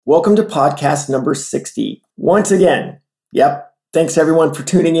Welcome to podcast number 60. Once again, thanks everyone for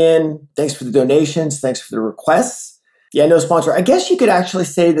tuning in. Thanks for the donations. Thanks for the requests. No sponsor. I guess you could actually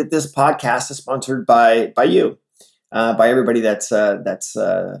say that this podcast is sponsored by you, by everybody that's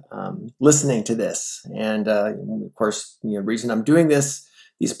listening to this. And of course, the reason I'm doing these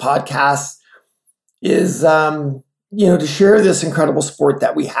podcasts is to share this incredible sport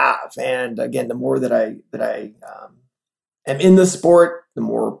that we have. And again, the more that I am in the sport, the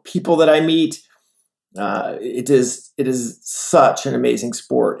more people that I meet. It is such an amazing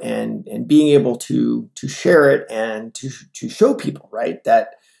sport, and being able to share it and to show people, right,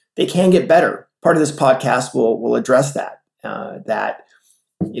 that they can get better. Part of this podcast will address that.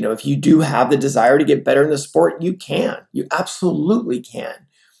 If you do have the desire to get better in the sport, you absolutely can.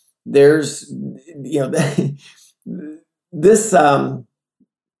 There's this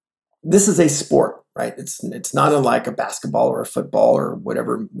is a sport, right? It's not unlike a basketball or a football or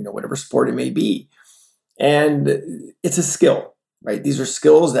whatever sport it may be. And it's a skill, right? These are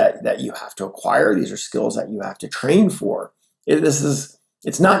skills that you have to acquire. These are skills that you have to train for.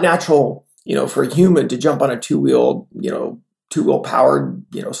 It's not natural, for a human to jump on a two-wheel powered,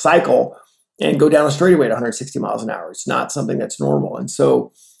 cycle and go down a straightaway at 160 miles an hour. It's not something that's normal. And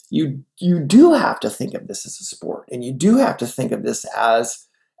so you do have to think of this as a sport, and you do have to think of this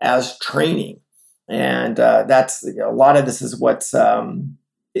as training. And that's a lot of this is what's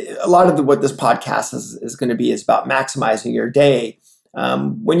what this podcast is going to be is about maximizing your day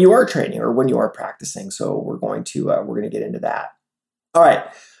when you are training or when you are practicing. So we're going to get into that. All right,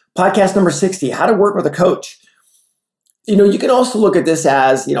 podcast number 60: how to work with a coach. You can also look at this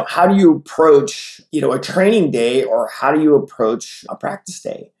as how do you approach a training day, or how do you approach a practice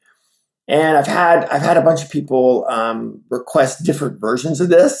day? And I've had a bunch of people request different versions of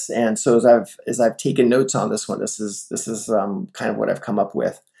this, and so as I've taken notes on this one, this is kind of what I've come up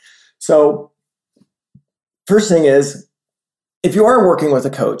with. So, first thing is, if you are working with a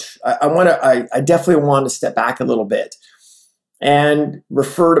coach, I definitely want to step back a little bit and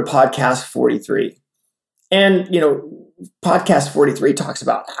refer to podcast 43. And podcast 43 talks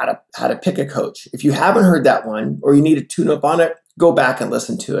about how to pick a coach. If you haven't heard that one, or you need to tune up on it, go back and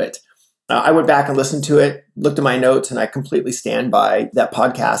listen to it. I went back and listened to it, looked at my notes, and I completely stand by that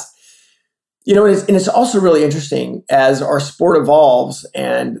podcast. And it's also really interesting as our sport evolves,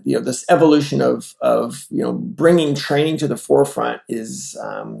 and this evolution of bringing training to the forefront is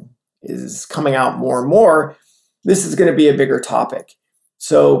coming out more and more. This is going to be a bigger topic.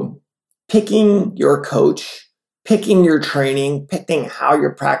 So, picking your coach, picking your training, picking how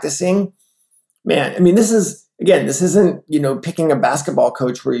you're practicing, man. I mean, this isn't, picking a basketball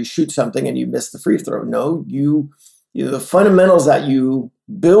coach where you shoot something and you miss the free throw. No, the fundamentals that you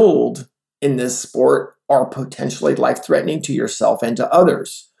build in this sport are potentially life-threatening to yourself and to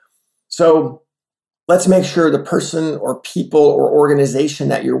others. So let's make sure the person or people or organization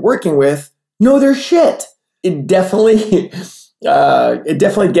that you're working with know their shit. It definitely gets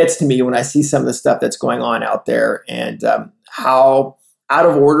to me when I see some of the stuff that's going on out there, and how out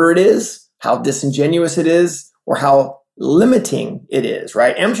of order it is, how disingenuous it is, or how limiting it is,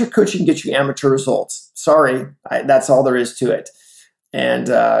 right? Amateur coaching can get you amateur results. Sorry, that's all there is to it. And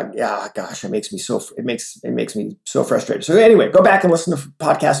it makes me so frustrated. So anyway, go back and listen to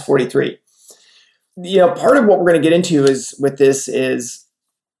podcast 43. Part of what we're going to get into is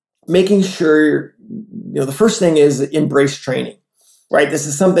making sure, the first thing is embrace training, right? This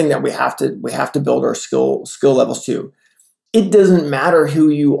is something that we have to build our skill levels to. It doesn't matter who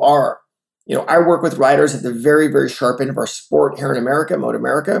you are. I work with riders at the very, very sharp end of our sport here in America, Moto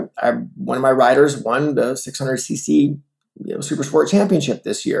America. One of my riders won the 600cc Super Sport Championship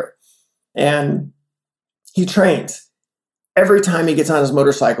this year. And he trains. Every time he gets on his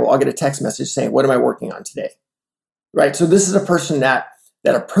motorcycle, I'll get a text message saying, "What am I working on today?" Right? So this is a person that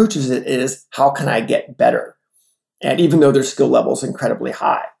approaches it is, how can I get better? And even though their skill level is incredibly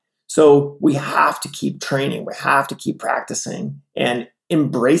high. So we have to keep training. We have to keep practicing and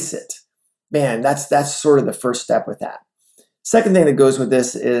embrace it. Man, that's sort of the first step with that. Second thing that goes with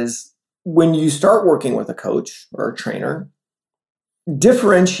this is, when you start working with a coach or a trainer,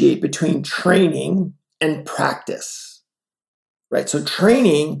 differentiate between training and practice, right? So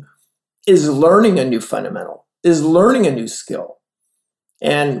training is learning a new fundamental, is learning a new skill.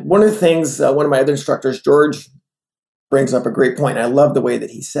 And one of the things, one of my other instructors, George, brings up a great point. And I love the way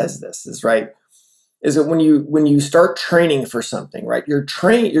that he says this is that when you start training for something, right? You're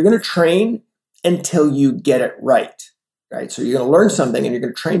going to train until you get it right? So you're going to learn something and you're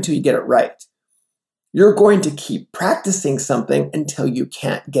going to train until you get it right. You're going to keep practicing something until you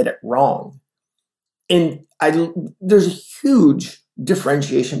can't get it wrong. And there's a huge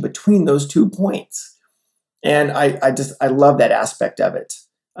differentiation between those 2 points. And I love that aspect of it.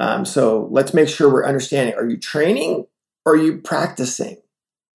 So let's make sure we're understanding, are you training or are you practicing?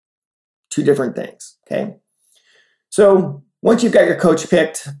 2 different things, okay? So once you've got your coach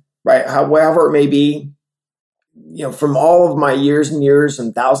picked, right, however it may be, from all of my years and years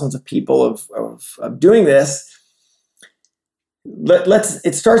and thousands of people of doing this,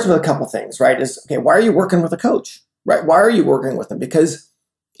 it starts with a couple things, right? Okay, why are you working with a coach, right? Why are you working with them? Because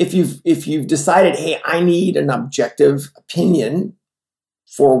if you've decided, hey, I need an objective opinion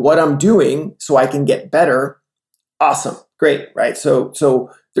for what I'm doing so I can get better, awesome, great, right? So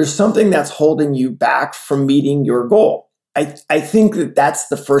there's something that's holding you back from meeting your goal. I think that's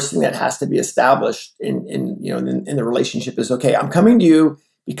the first thing that has to be established in the relationship is, okay, I'm coming to you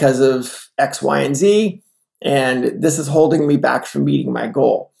because of X, Y, and Z, and this is holding me back from meeting my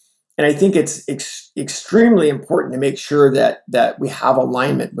goal. And I think it's extremely important to make sure that we have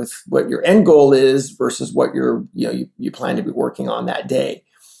alignment with what your end goal is versus what you plan to be working on that day.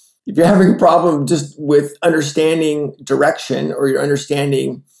 If you're having a problem just with understanding direction, or you're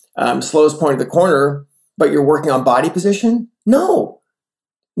understanding slowest point of the corner, but you're working on body position, no,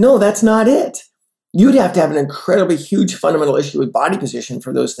 that's not it. You'd have to have an incredibly huge fundamental issue with body position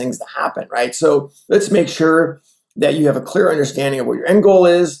for those things to happen, right? So let's make sure that you have a clear understanding of what your end goal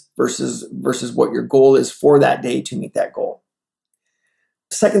is versus what your goal is for that day to meet that goal.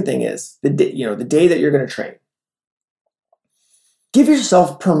 Second thing is the day that you're going to train. Give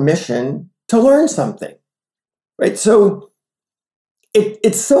yourself permission to learn something, right? So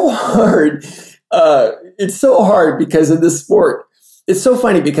it's so hard. It's so hard because of this sport. It's so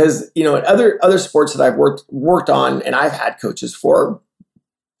funny because, in other sports that I've worked on and I've had coaches for,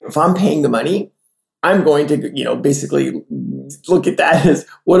 if I'm paying the money, I'm going to, basically look at that as,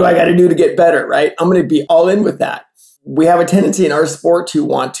 what do I got to do to get better, right? I'm going to be all in with that. We have a tendency in our sport to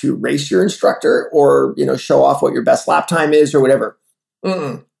want to race your instructor or, show off what your best lap time is or whatever.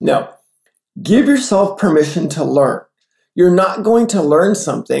 No. Give yourself permission to learn. You're not going to learn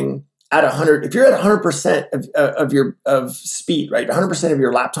something at 100. If you're at 100% of speed, right, 100% of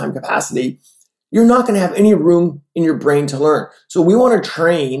your lap time capacity, you're not going to have any room in your brain to learn. So we want to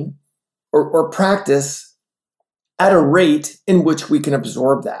train or practice at a rate in which we can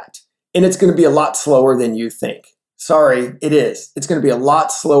absorb that. And it's going to be a lot slower than you think. Sorry, it is. It's going to be a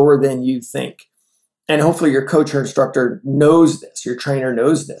lot slower than you think. And hopefully your coach or instructor knows this. Your trainer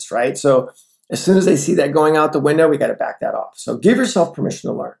knows this, right? So as soon as they see that going out the window, we got to back that off. So give yourself permission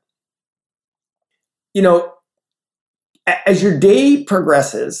to learn. As your day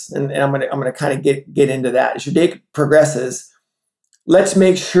progresses, and I'm gonna kind of get into that. As your day progresses, let's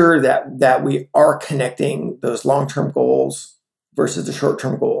make sure that we are connecting those long-term goals versus the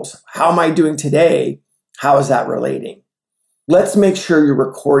short-term goals. How am I doing today? How is that relating? Let's make sure you're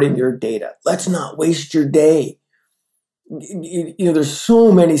recording your data. Let's not waste your day. There's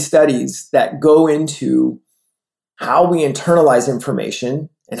so many studies that go into how we internalize information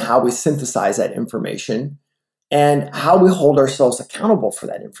and how we synthesize that information and how we hold ourselves accountable for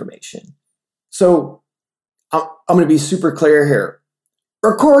that information. So I'm going to be super clear here.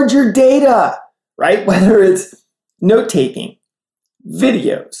 Record your data, right? Whether it's note-taking,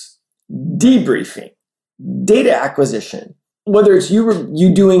 videos, debriefing, data acquisition, whether it's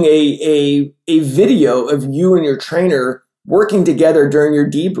you doing a video of you and your trainer working together during your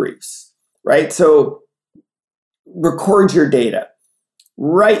debriefs, right? So record your data,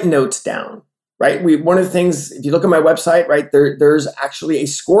 write notes down, right? One of the things, if you look at my website, right, there's actually a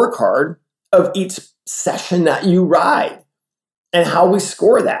scorecard of each session that you ride and how we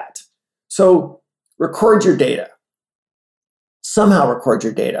score that. So record your data. Somehow record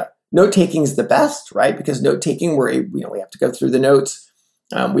your data. Note-taking is the best, right? Because note-taking, we have to go through the notes.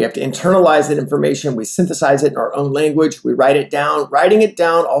 We have to internalize that information. We synthesize it in our own language. We write it down. Writing it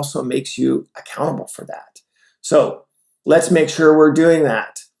down also makes you accountable for that. So let's make sure we're doing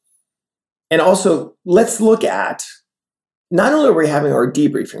that. And also, let's look at, not only are we having our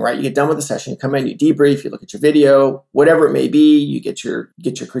debriefing, right? You get done with the session, you come in, you debrief, you look at your video, whatever it may be, you get your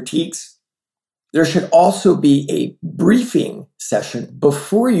critiques. There should also be a briefing session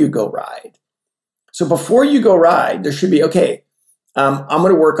before you go ride. So before you go ride, there should be, okay, I'm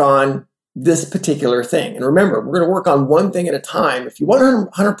going to work on this particular thing. And remember, we're going to work on one thing at a time. If you want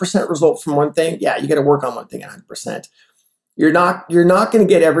 100% result from one thing, yeah, you got to work on one thing at 100%. You're not going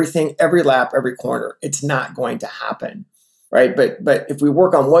to get everything, every lap, every corner. It's not going to happen, right? But if we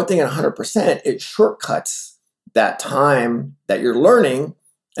work on one thing at 100%, it shortcuts that time that you're learning.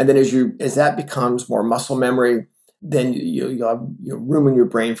 And then as that becomes more muscle memory, then you'll have room in your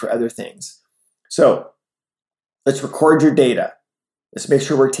brain for other things. So let's record your data. Let's make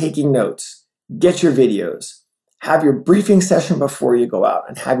sure we're taking notes. Get your videos. Have your briefing session before you go out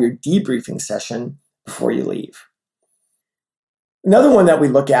and have your debriefing session before you leave. Another one that we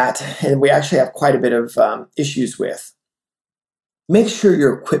look at, and we actually have quite a bit of issues with, make sure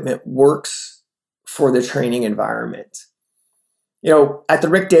your equipment works for the training environment. At the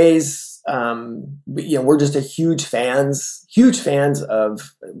Rick Days, we're just huge fans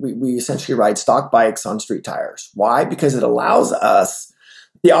of, we essentially ride stock bikes on street tires. Why? Because it allows us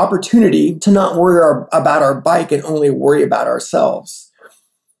the opportunity to not worry about our bike and only worry about ourselves.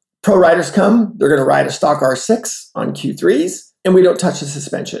 Pro riders come, they're going to ride a stock R6 on Q3s, and we don't touch the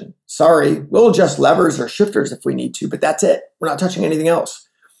suspension. Sorry, we'll adjust levers or shifters if we need to, but that's it. We're not touching anything else.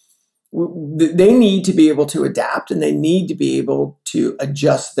 They need to be able to adapt, and they need to be able to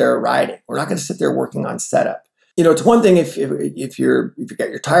adjust their riding. We're not going to sit there working on setup. It's one thing if you've got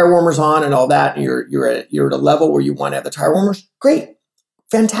your tire warmers on and all that, and you're at a level where you want to have the tire warmers. Great,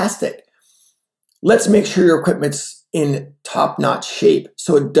 fantastic. Let's make sure your equipment's in top-notch shape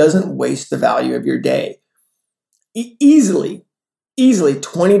so it doesn't waste the value of your day. Easily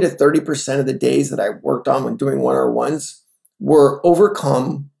 20 to 30% of the days that I worked on when doing 1R1s were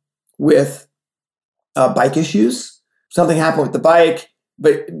overcome with bike issues. Something happened with the bike,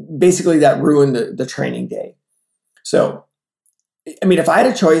 but basically that ruined the training day. So, if I had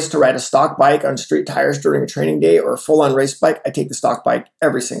a choice to ride a stock bike on street tires during a training day or a full-on race bike, I take the stock bike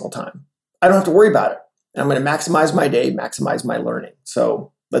every single time. I don't have to worry about it. And I'm going to maximize my day, maximize my learning.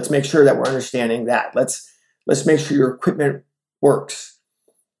 So let's make sure that we're understanding that. Let's make sure your equipment works.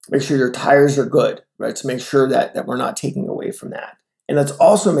 Make sure your tires are good, right? Let's make sure that we're not taking away from that. And let's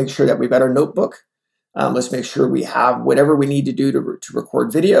also make sure that we've got our notebook. Let's make sure we have whatever we need to do to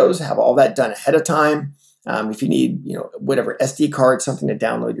record videos, have all that done ahead of time. If you need, whatever SD card, something to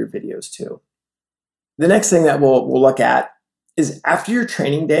download your videos to. The next thing that we'll look at is after your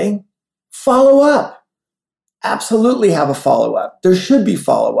training day, follow up. Absolutely have a follow-up. There should be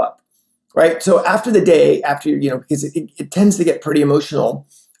follow-up, right? So after the day, because it tends to get pretty emotional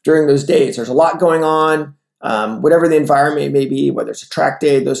during those days. There's a lot going on, whatever the environment may be, whether it's a track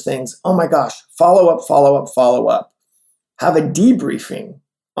day, those things. Oh my gosh, follow up. Have a debriefing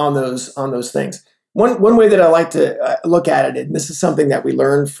on those things. One way that I like to look at it, and this is something that we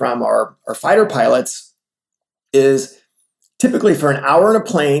learned from our fighter pilots, is typically for an hour in a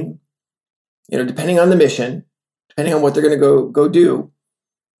plane, depending on the mission, depending on what they're going to go do,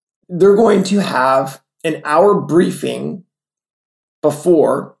 they're going to have an hour briefing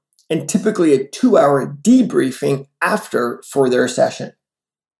before and typically a 2-hour debriefing after for their session.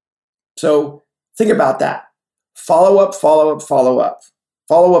 So think about that. Follow up. Follow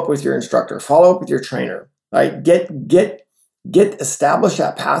up with your instructor. Follow up with your trainer. Right? Establish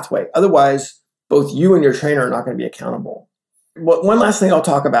that pathway. Otherwise, both you and your trainer are not going to be accountable. One last thing I'll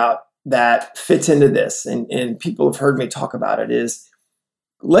talk about that fits into this, and people have heard me talk about it, is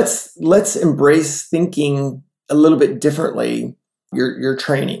let's embrace thinking a little bit differently. Your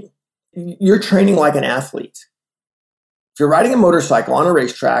training. You're training like an athlete. If you're riding a motorcycle on a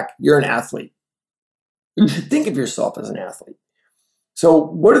racetrack, you're an athlete. You should think of yourself as an athlete. So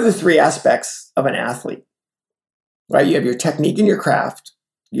what are the 3 aspects of an athlete? Right? You have your technique and your craft,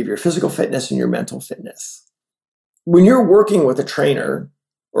 you have your physical fitness and your mental fitness. When you're working with a trainer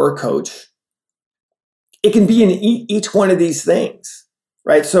or a coach, it can be in each one of these things,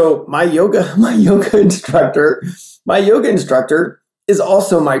 right? So my yoga instructor is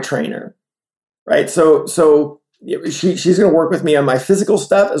also my trainer, right? So she's going to work with me on my physical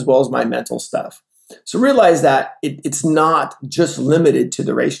stuff as well as my mental stuff. So realize that it's not just limited to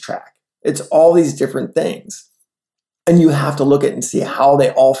the racetrack. It's all these different things. And you have to look at and see how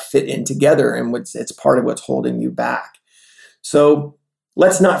they all fit in together, and it's part of what's holding you back. So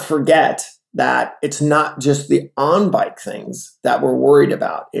let's not forget that it's not just the on-bike things that we're worried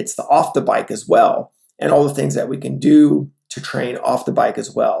about. It's the off-the-bike as well, and all the things that we can do to train off the bike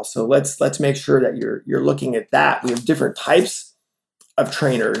as well. So let's make sure that you're looking at that. We have different types of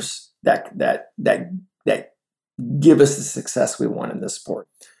trainers that give us the success we want in this sport.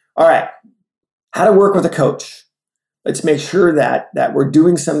 All right, how to work with a coach. Let's make sure that we're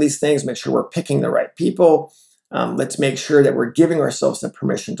doing some of these things, make sure we're picking the right people. Let's make sure that we're giving ourselves the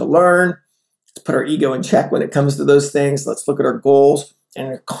permission to learn. Let's put our ego in check when it comes to those things. Let's look at our goals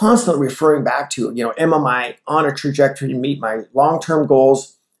and constantly referring back to, am I on a trajectory to meet my long-term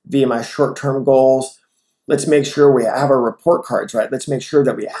goals via my short-term goals? Let's make sure we have our report cards, right? Let's make sure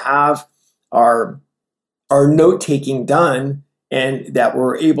that we have our note-taking done and that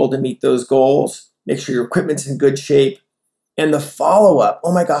we're able to meet those goals. Make sure your equipment's in good shape. And the follow-up,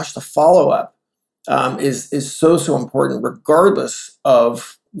 oh my gosh, the follow-up. is so important, regardless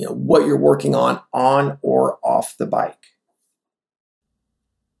of what you're working on or off the bike.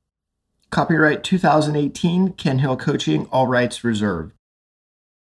 Copyright 2018, Ken Hill Coaching, all rights reserved.